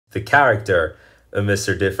the character of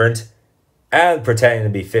Mr. Different, and pretending to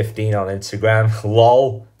be 15 on Instagram.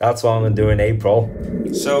 Lol, that's what I'm gonna do in April.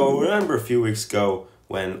 So remember a few weeks ago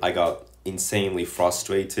when I got insanely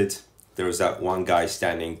frustrated? There was that one guy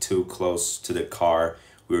standing too close to the car.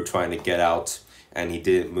 We were trying to get out and he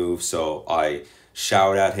didn't move, so I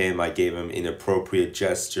shouted at him. I gave him inappropriate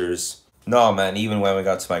gestures. No man, even when we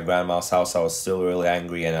got to my grandma's house, I was still really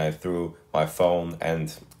angry and I threw my phone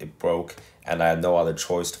and it broke and I had no other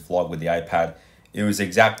choice to vlog with the iPad. It was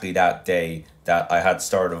exactly that day that I had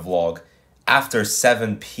started a vlog after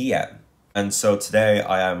 7 p.m. And so today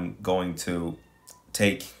I am going to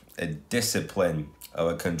take a discipline of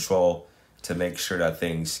a control to make sure that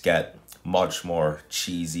things get much more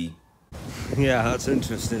cheesy. Yeah, that's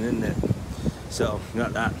interesting, isn't it? So,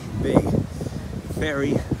 got that big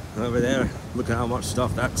ferry over there. Look at how much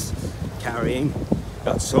stuff that's carrying.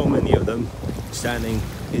 Got so many of them standing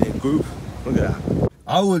in a group. Look at that.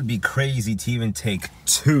 I would be crazy to even take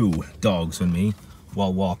 2 dogs with me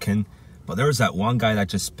while walking, but there was that one guy that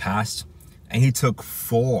just passed and he took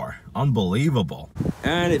 4. Unbelievable.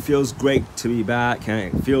 And it feels great to be back,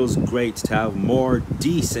 and it feels great to have more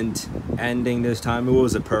decent ending this time. It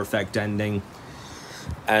was a perfect ending,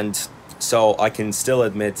 and so I can still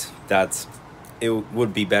admit that it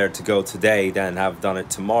would be better to go today than have done it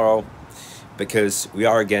tomorrow, because we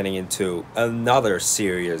are getting into another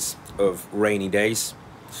series of rainy days,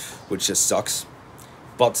 which just sucks.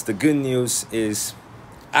 But the good news is,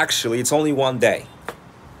 actually, it's only one day.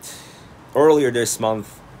 Earlier this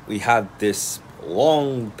month, we had this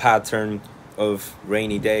long pattern of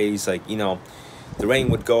rainy days. Like, you know, the rain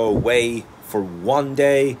would go away for one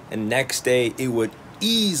day and next day it would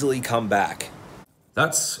easily come back.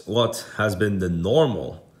 That's what has been the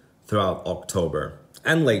normal throughout October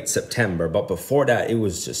and late September. But before that, it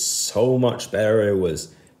was just so much better. It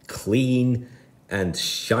was clean and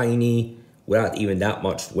shiny without even that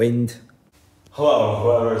much wind. Hello,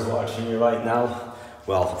 whoever is watching me right now.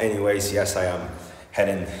 Well, anyways, yes, I am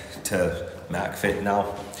heading to McFit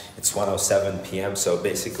now. It's 1:07 p.m. so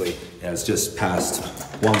basically it's just past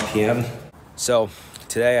 1 p.m. So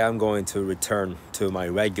today I'm going to return to my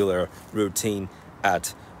regular routine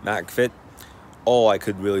at McFit. All I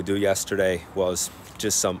could really do yesterday was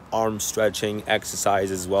just some arm stretching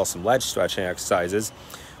exercises, well, some leg stretching exercises,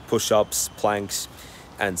 push-ups, planks,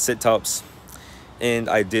 and sit-ups. And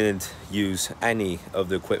I didn't use any of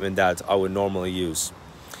the equipment that I would normally use.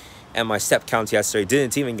 And my step count yesterday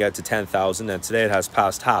didn't even get to 10,000, and today it has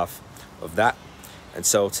passed half of that. And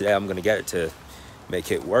so today I'm going to get it to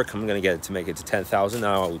make it work. I'm going to get it to make it to 10,000.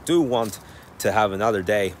 Now I do want to have another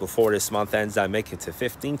day before this month ends that I make it to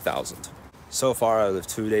 15,000. So far out of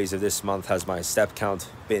 2 days of this month has my step count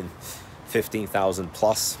been 15,000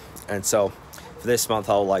 plus. And so for this month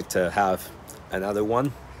I would like to have another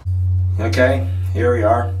one. Okay, here we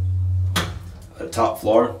are at the top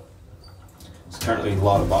floor. There's currently a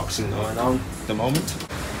lot of boxing going on at the moment.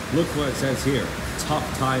 Look what it says here.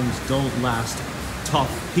 Tough times don't last,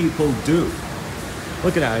 tough people do.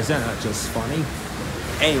 Look at that, isn't that just funny?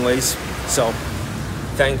 Anyways, so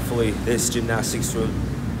thankfully this gymnastics room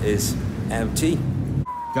is empty.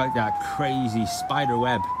 Got that crazy spider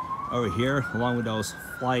web over here along with those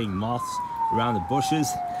flying moths around the bushes.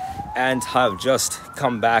 And I've just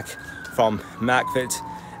come back from McFit,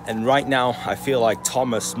 and right now I feel like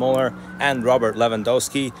Thomas Muller and Robert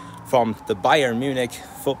Lewandowski from the Bayern Munich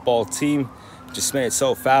football team. Just made it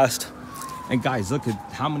so fast. And guys, look at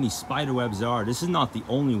how many spider webs there are. This is not the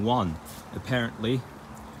only one, apparently.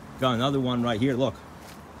 Got another one right here, look.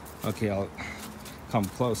 Okay, I'll come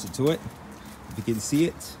closer to it if you can see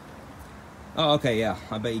it. Oh, okay, yeah,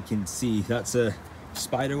 I bet you can see that's a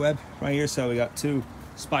spider web right here. So we got 2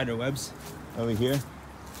 spider webs over here.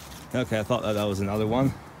 Okay, I thought that was another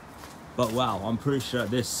one, but wow, I'm pretty sure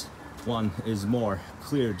this one is more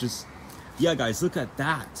clear. Just, yeah guys, look at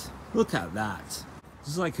that. Look at that. This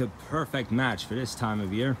is like a perfect match for this time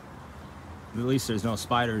of year. At least there's no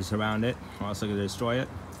spiders around it, or else I could destroy it.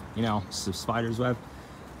 You know, it's a spider's web.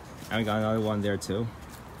 And we got another one there too.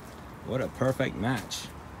 What a perfect match.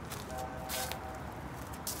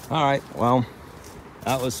 All right, well,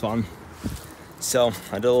 that was fun. So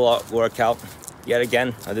I did a lot of workout. Yet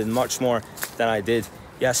again, I did much more than I did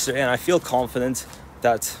yesterday, and I feel confident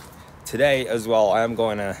that today as well I am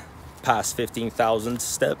going to pass 15,000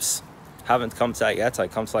 steps. Haven't come to that yet. I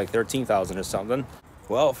come to like 13,000 or something.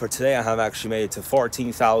 Well, for today I have actually made it to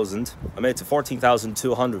 14,000. I made it to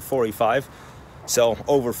 14,245. So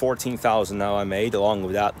over 14,000 now I made along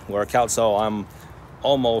with that workout. So I'm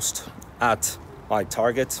almost at my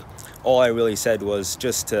target. All I really said was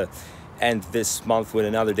just to end this month with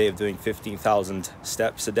another day of doing 15,000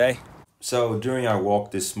 steps a day. So during our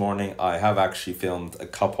walk this morning, I have actually filmed a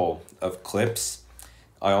couple of clips.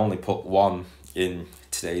 I only put one in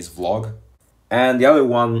today's vlog. And the other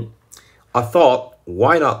one, I thought,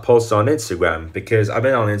 why not post on Instagram? Because I've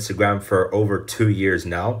been on Instagram for over 2 years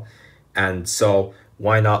now. And so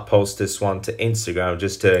why not post this one to Instagram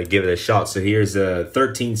just to give it a shot? So here's a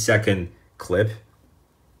 13-second clip.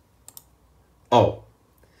 Oh,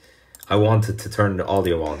 I wanted to turn the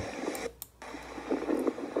audio on.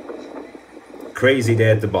 Crazy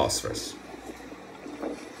day at the Bosphorus.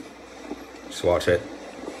 Just watch it.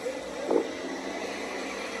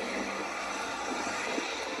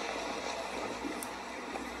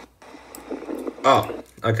 Oh,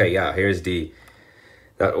 okay, yeah, here's the...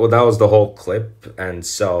 that was the whole clip, and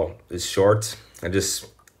so it's short.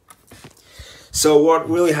 So what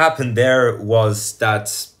really happened there was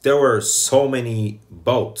that there were so many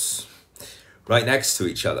boats right next to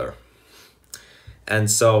each other. And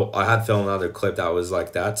so I had filmed another clip that was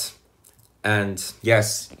like that. And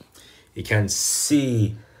yes, you can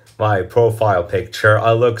see my profile picture.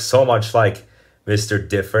 I look so much like Mr.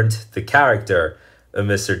 Different, the character of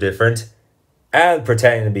Mr. Different, and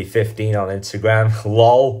pretending to be 15 on Instagram.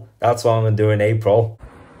 Lol, that's what I'm gonna do in April.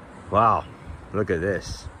 Wow, look at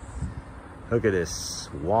this. Look at this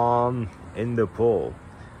swan in the pool,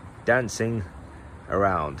 dancing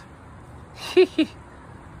around.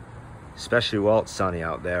 Especially while it's sunny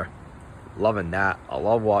out there. Loving that. I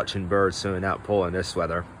love watching birds swimming that pool in this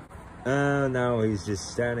weather. And now he's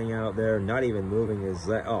just standing out there, not even moving his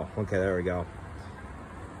leg. Oh, okay, there we go.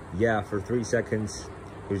 Yeah, for 3 seconds,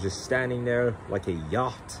 he was just standing there like a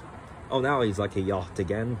yacht. Oh, now he's like a yacht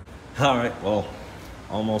again. All right, well,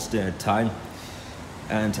 almost dinner time.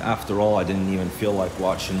 And after all, I didn't even feel like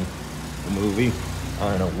watching the movie. I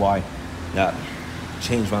don't know why that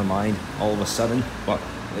changed my mind all of a sudden, but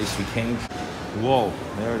at least we came. Whoa,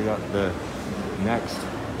 they already got the next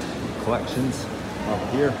collections up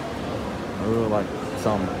here. I really like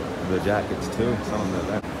some of the jackets too, some of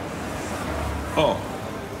the... Oh,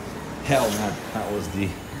 hell man, that was the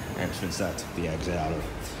entrance that I took the exit out of.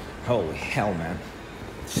 Holy hell, man.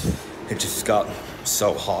 It just got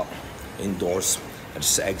so hot indoors. I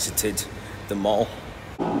just exited the mall.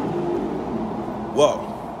 Whoa,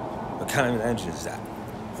 what kind of an engine is that?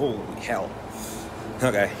 Holy hell.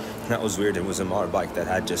 Okay, that was weird. It was a motorbike that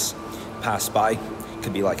had just passed by.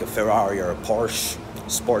 Could be like a Ferrari or a Porsche,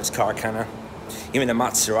 sports car kinda. Even a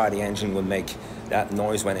Maserati engine would make that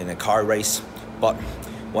noise when in a car race. But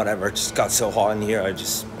whatever, it just got so hot in here. I'm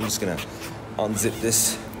just gonna unzip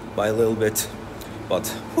this by a little bit. But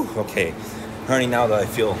whew, okay, only now that I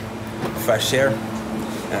feel fresh air.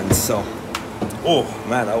 And so, oh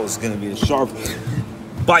man, that was gonna be a sharp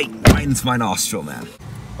bite right into my nostril, man.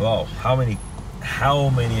 Oh, how many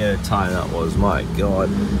at a time that was, my god.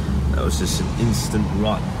 That was just an instant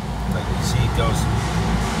run. Like you see it goes.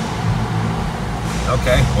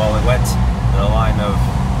 Okay, well it went in a line of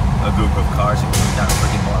a group of cars, including that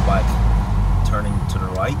freaking motorbike turning to the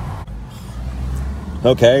right.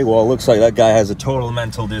 Okay, well it looks like that guy has a total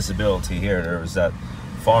mental disability here. There was that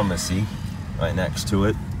pharmacy right next to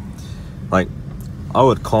it. Like, I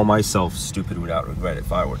would call myself stupid without regret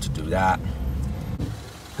if I were to do that.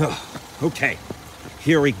 Okay,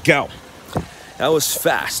 here we go. That was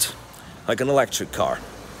fast, like an electric car.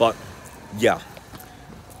 But yeah,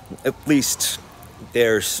 at least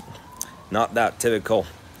there's not that typical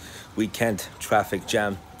weekend traffic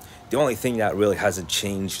jam. The only thing that really hasn't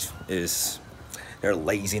changed is their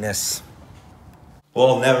laziness.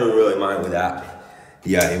 Well, never really mind with that.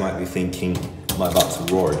 Yeah, you might be thinking, am I about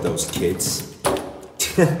to roar at those kids?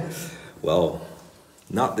 Well,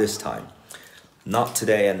 not this time. Not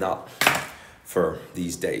today and not for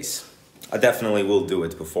these days. I definitely will do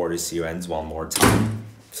it before this year ends one more time.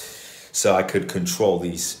 So I could control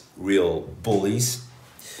these real bullies.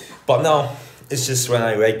 But no, it's just when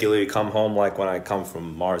I regularly come home, like when I come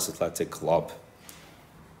from Mars Athletic Club.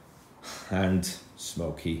 And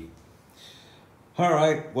Smokey.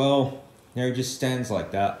 Alright, well, there he just stands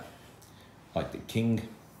like that. Like the king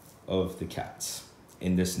of the cats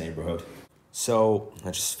in this neighborhood. So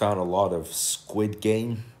I just found a lot of Squid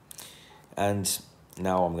Game, and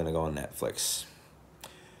now I'm gonna go on Netflix.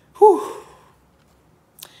 Whew.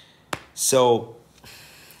 So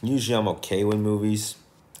usually I'm okay with movies.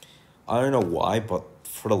 I don't know why, but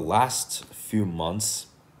for the last few months,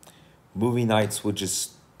 movie nights would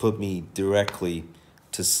just put me directly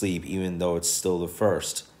to sleep, even though it's still the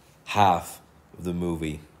first half of the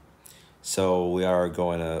movie. So we are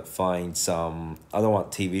going to find some, I don't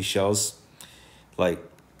want TV shows. Like,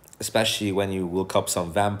 especially when you look up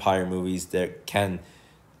some vampire movies, there can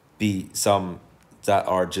be some that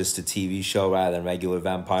are just a TV show rather than regular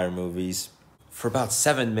vampire movies. For about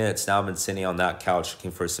 7 minutes now, I've been sitting on that couch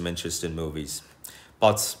looking for some interesting movies.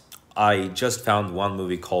 But I just found one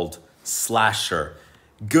movie called Slasher.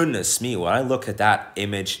 Goodness me, when I look at that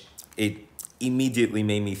image, it immediately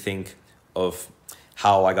made me think of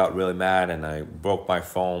how I got really mad and I broke my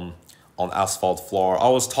phone on asphalt floor. I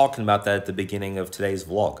was talking about that at the beginning of today's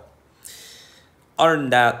vlog. Other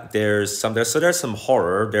than that, there's some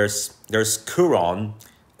horror. There's Quran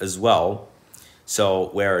as well. So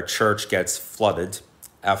where a church gets flooded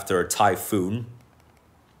after a typhoon.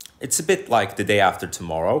 It's a bit like The Day After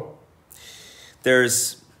Tomorrow.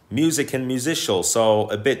 There's music and musicals, so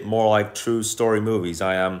a bit more like true story movies.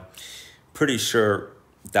 I am pretty sure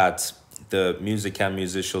that the music and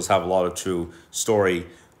musicals have a lot of true story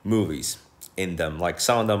movies in them. Like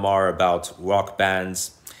some of them are about rock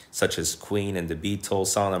bands such as Queen and the Beatles.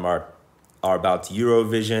 Some of them are about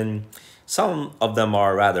Eurovision. Some of them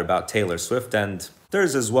are rather about Taylor Swift, and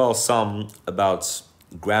there's as well some about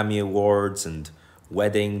Grammy Awards and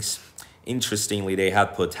weddings. Interestingly, they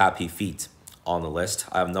had put Happy Feet on the list.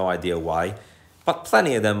 I have no idea why, but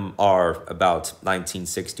plenty of them are about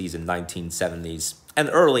 1960s and 1970s and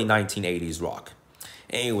early 1980s rock.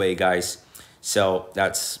 Anyway, guys, so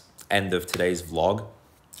that's end of today's vlog.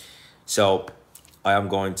 So I am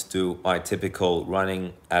going to do my typical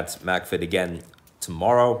running at McFit again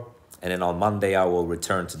tomorrow. And then on Monday, I will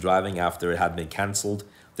return to driving after it had been cancelled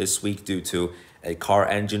this week due to a car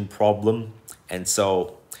engine problem. And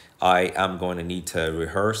so I am going to need to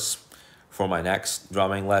rehearse for my next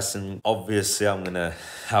drumming lesson. Obviously, I'm going to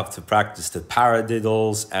have to practice the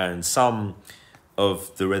paradiddles and some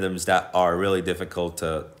of the rhythms that are really difficult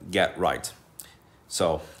to get right.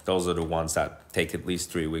 So those are the ones that take at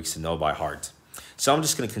least 3 weeks to know by heart. So I'm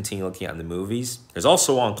just going to continue looking at the movies. There's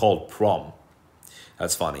also one called Prom.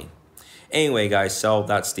 That's funny. Anyway, guys, so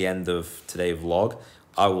that's the end of today's vlog.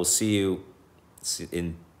 I will see you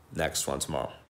in next one tomorrow.